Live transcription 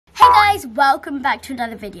Hey guys, welcome back to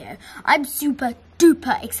another video. I'm super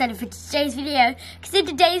duper excited for today's video because in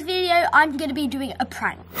today's video I'm going to be doing a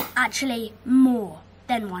prank. Actually, more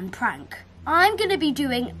than one prank. I'm going to be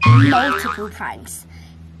doing multiple pranks.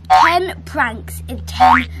 10 pranks in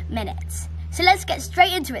 10 minutes. So let's get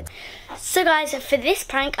straight into it. So guys, for this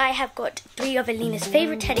prank I have got 3 of Alina's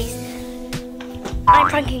favourite teddies. I'm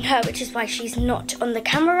pranking her, which is why she's not on the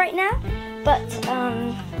camera right now. But,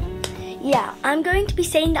 yeah, I'm going to be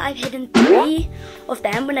saying that I've hidden 3 of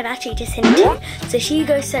them when I've actually just hidden 2. So she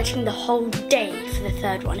goes searching the whole day for the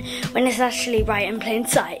 3rd one when it's actually right in plain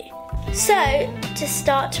sight. So, to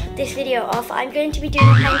start this video off, I'm going to be doing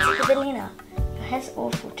a hide and seek with Alina. Your hair's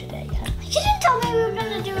awful today, huh? You didn't tell me we were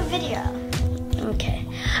going to do a video. Okay.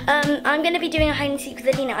 I'm going to be doing a hide and seek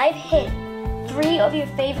with Alina. I've hid 3 of your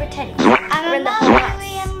favourite teddies. I'm a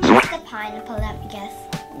mulberry and Mr. Pineapple, let me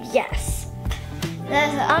guess. Yes.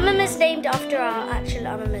 Amama's named after our actual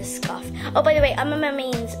Amama's scarf. Oh, by the way, Amama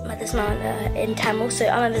means mother's mother in Tamil, so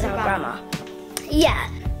Amama's our grandma. Yeah,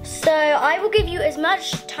 so I will give you as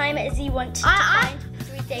much time as you want to find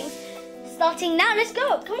 3 things. Starting now, let's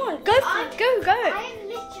go. Come on, go for it. Go. I am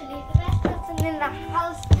literally the best person in the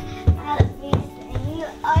house at these things.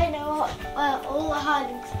 I know all the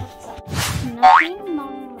hiding spots are. Nothing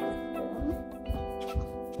wrong with them.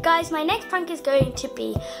 Guys, my next prank is going to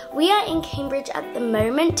be, we are in Cambridge at the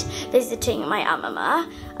moment visiting my Amama,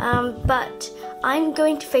 but I'm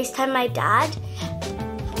going to FaceTime my dad.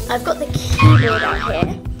 I've got the keyboard out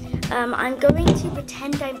here. I'm going to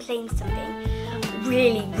pretend I'm playing something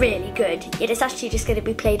really, really good. It is actually just going to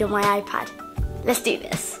be played on my iPad. Let's do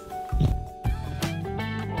this.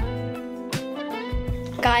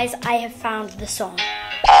 Guys, I have found the song.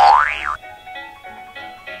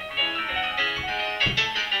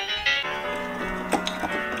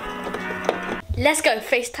 Let's go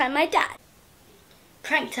FaceTime my dad.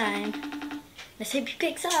 Prank time. Let's hope he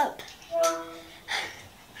picks up.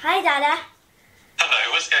 Hi, Dada.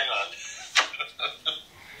 Hello, what's going on?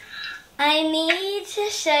 I need to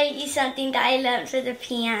show you something that I learned for the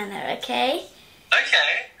piano, okay?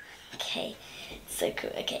 Okay. Okay, so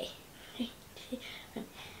cool, okay.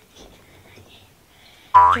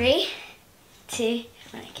 3, 2,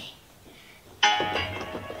 1, okay.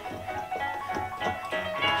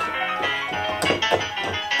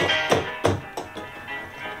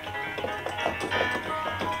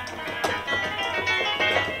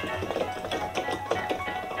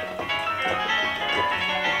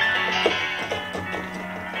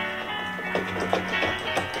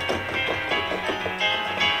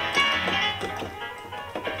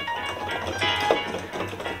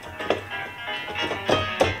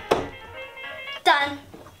 Done.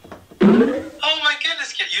 Oh my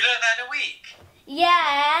goodness, kid, you learned that in a week?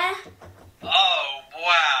 Yeah. Oh,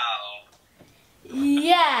 wow.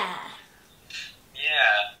 Yeah.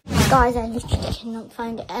 Yeah. Guys, I literally cannot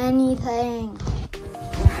find anything.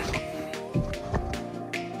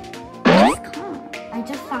 I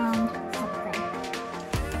just found something.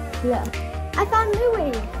 Look, I found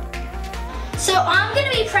Louie. So I'm going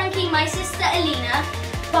to be pranking my sister Alina,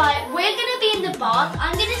 but we're going to be in the bath.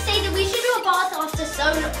 I'm going to say that we should do a bath after so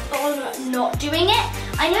long not doing it.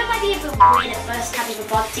 I know it might be a bit weird at first having a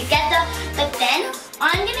bath together, but then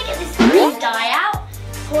I'm going to get this green dye out,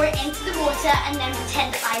 pour it into the water, and then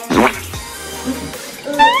pretend I'm naked.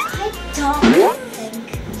 I don't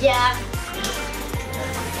think. Yeah.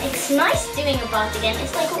 It's nice doing a bath again.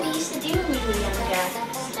 It's like what we used to do when we were younger.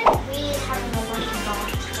 It's like weird having a wet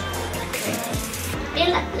bath. A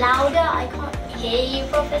bit louder, I can't hear you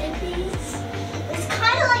properly, please. It's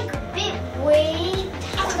kind of like a bit weird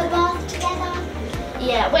having the bath together.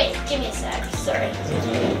 Yeah, wait, give me a sec, sorry.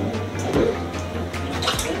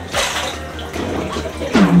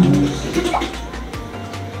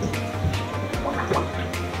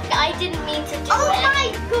 I didn't mean to do it. Oh my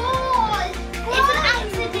god! It's an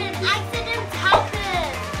accident. Accidents happen.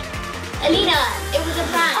 Alina, it was a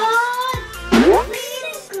prank.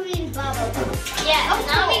 Green bubble. Yeah,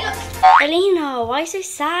 now we got... Alina, why so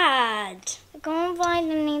sad? I can't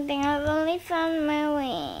find anything. I've only found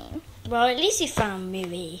Louie. Well, at least you found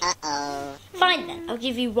Louie. Uh-oh. Fine then, I'll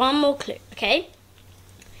give you one more clue, okay?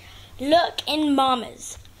 Look in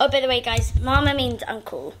Mama's. Oh, by the way, guys, Mama means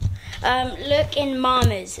uncle. Look in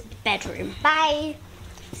Mama's bedroom. Bye.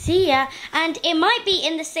 See ya. And it might be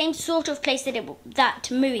in the same sort of place that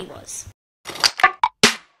Mooey was.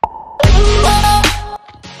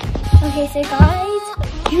 Okay, so guys,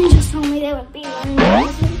 you just told me there would be one.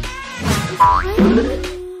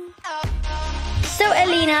 So,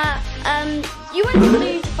 Alina, you want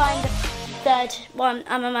Blue to find the 3rd one,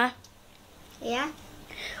 Amama? Yeah.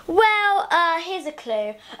 Well, here's a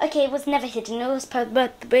clue. Okay, it was never hidden. It was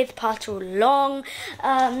both parts all along.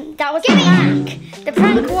 That was the prank. The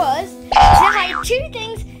prank was to hide 2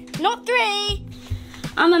 things, not 3.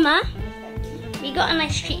 Mama, we got a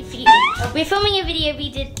nice treat for you. We're filming a video. We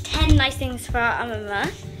did 10 nice things for our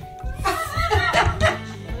mama.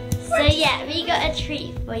 So yeah, we got a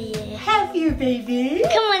treat for you. Have you, baby?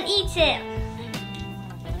 Come on, eat it.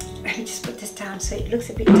 Let me just put this down so it looks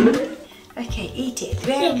a bit different. Okay, eat it.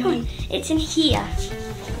 Yeah, come on. It's in here.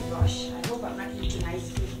 Oh gosh, I hope I'm not eating ice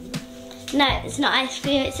cream. No, it's not ice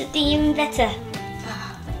cream. It's something even better.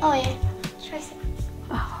 Oh yeah. Try some.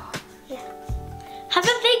 Oh. Yeah. Have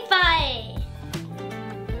a big bite.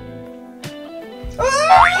 It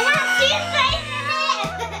has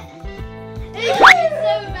toothpaste in it. It's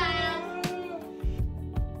so bad.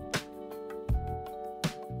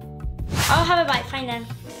 I'll have a bite. Fine then.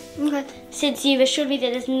 Okay. Since you've assured me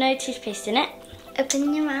that there's no toothpaste in it.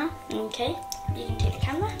 Open your mouth. Okay. You can take the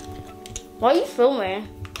camera. Why are you filming?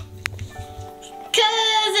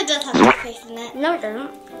 Cause it does have toothpaste in it. No, it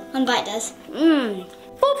doesn't. One bite does.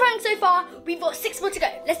 4 pranks so far. We've got 6 more to go.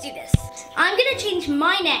 Let's do this. I'm gonna change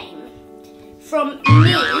my name from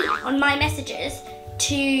me on my messages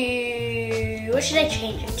to, what should I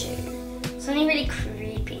change it to? Something really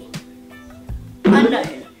creepy.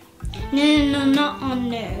 Unknown. No, not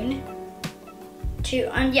unknown. To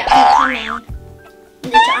unknown.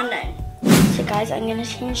 To unknown. So guys, I'm gonna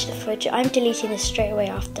change the photo. I'm deleting this straight away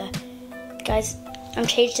after. Guys, I'm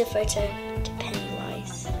changing the photo to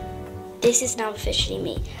Pennywise. This is now officially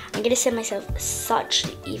me. I'm gonna send myself such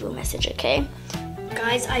an evil message, okay?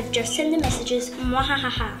 Guys, I've just sent the messages.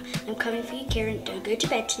 Mwahaha. I'm coming for you, Kieran. Don't go to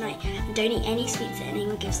bed tonight. And don't eat any sweets that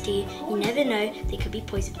anyone gives to you. You never know, they could be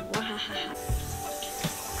poisoned. Mwahaha.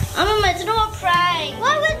 Mama, it's not a prank.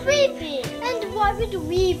 Why would we be? And why would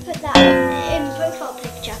we put that in profile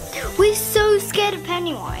picture? We're so scared of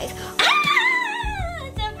Pennywise.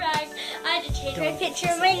 It's a prank. I had to change my picture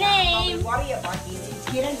and my name. Worry about these things.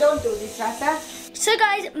 Kieran, don't do this, Rasa. So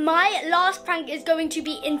guys, my last prank is going to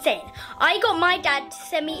be insane. I got my dad to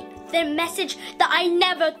send me the message that I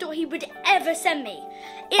never thought he would ever send me.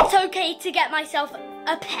 It's okay to get myself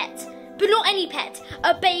a pet. But not any pet,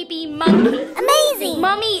 a baby monkey. Amazing!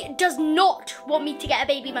 Mummy does not want me to get a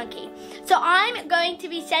baby monkey. So I'm going to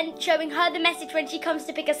be showing her the message when she comes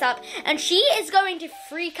to pick us up, and she is going to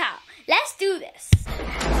freak out. Let's do this.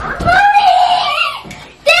 Mommy!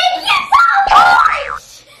 Thank you so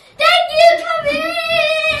much! Thank you, come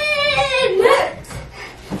in!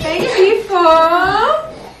 Thank you for...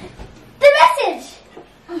 The message!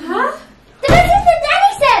 Huh? The message that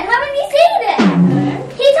Daddy sent! Haven't you seen it?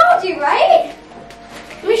 He told you, right?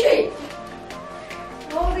 Let me show you.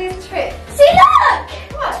 All these tricks. See, look!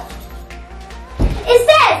 What? It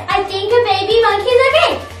says, I think a baby monkey is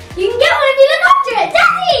okay. You can get one if you look after it.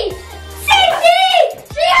 Daddy! Cindy!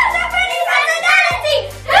 She has a friendly personality!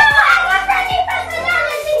 Who has a friendly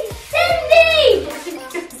personality? Cindy!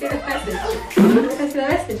 Just see the message. Let's see the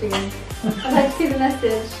message again. I'd like to see the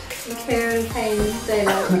message. In clear and plain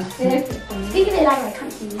daylight. Think of it like I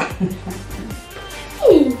can't see you.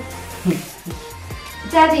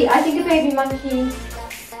 Daddy, I think a baby monkey.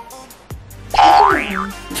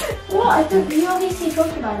 What? I thought you obviously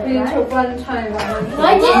talked about We it, right? talked one time about it.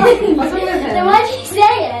 Why did What's wrong with him? Then why did you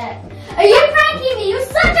say it? Are you pranking me? You're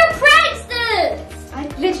such a prankster! I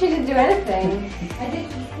literally didn't do anything. I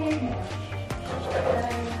literally came here.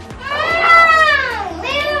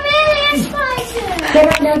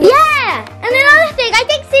 Yeah! And another thing, I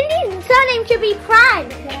think Cindy's surname should be Prank.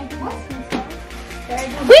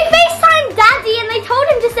 We FaceTimed Daddy and they told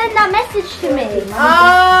him to send that message to me.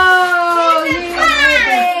 Oh, It's a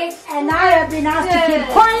prank! And I have been asked to keep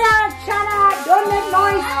quiet, shut up, don't make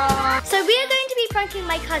noise. So we are going to be pranking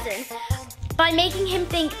my cousin by making him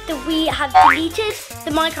think that we have deleted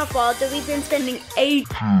the Minecraft world that we've been spending ages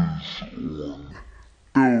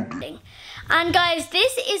building. And guys,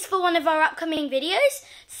 this is for one of our upcoming videos.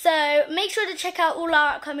 So make sure to check out all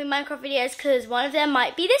our upcoming Minecraft videos because one of them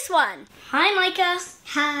might be this one. Hi, Micah.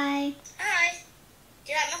 Hi. Hi.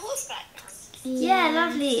 Do you like my horseback? Yeah,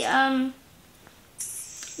 lovely.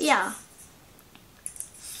 Yeah.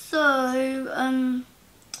 So,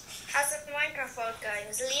 How's the Minecraft world going?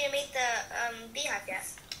 Has Alina made the beehive yet?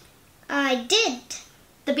 I did.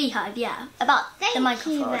 the beehive, yeah. About the Minecraft Thank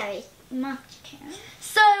you world. very much, Karen.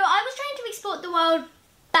 So I was trying to export the world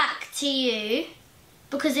back to you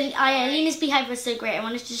because Alina's beehive was so great. I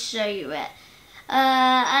wanted to show you it.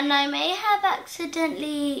 And I may have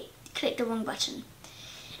accidentally clicked the wrong button.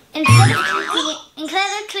 Instead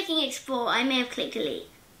of clicking export, I may have clicked delete.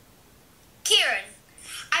 Kieran,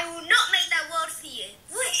 I will not make that world for you.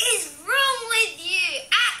 is wrong with you,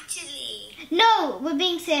 actually? No, we're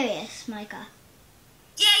being serious, Micah.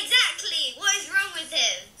 Yeah, exactly. What is wrong with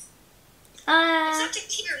him? It's such a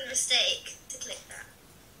Kieran mistake to click that.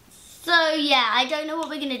 So yeah, I don't know what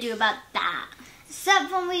we're gonna do about that.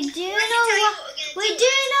 Except when we do I can tell you what we're gonna do.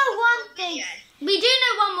 one thing. Yeah. We do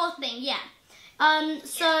know one more thing, yeah.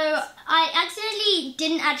 So I accidentally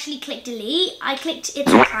didn't actually click delete. I clicked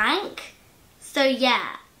it's a prank. So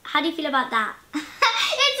yeah, how do you feel about that?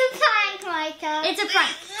 It's a prank, Micah. It's a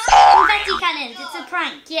prank. What? Confetti cannons, it's a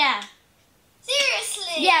prank, yeah.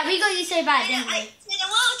 Seriously? Yeah, we got you so bad, didn't we? The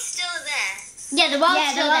world's still there. Yeah, the world's Yeah,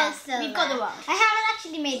 the still world's there. still We've got the there. world. I haven't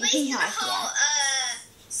actually made the Wasted tea a house whole yet.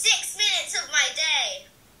 6 minutes of my day.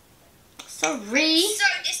 Sorry. So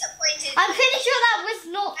disappointed. I'm pretty sure that was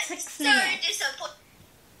not I'm 6 so minutes. disappointed.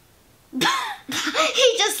 He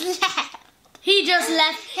just left. He just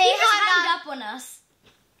left. He just hung up on us.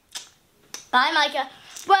 Bye, Micah.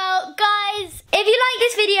 Well, guys, if you like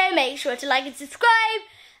this video, make sure to like and subscribe.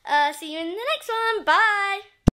 See you in the next one. Bye.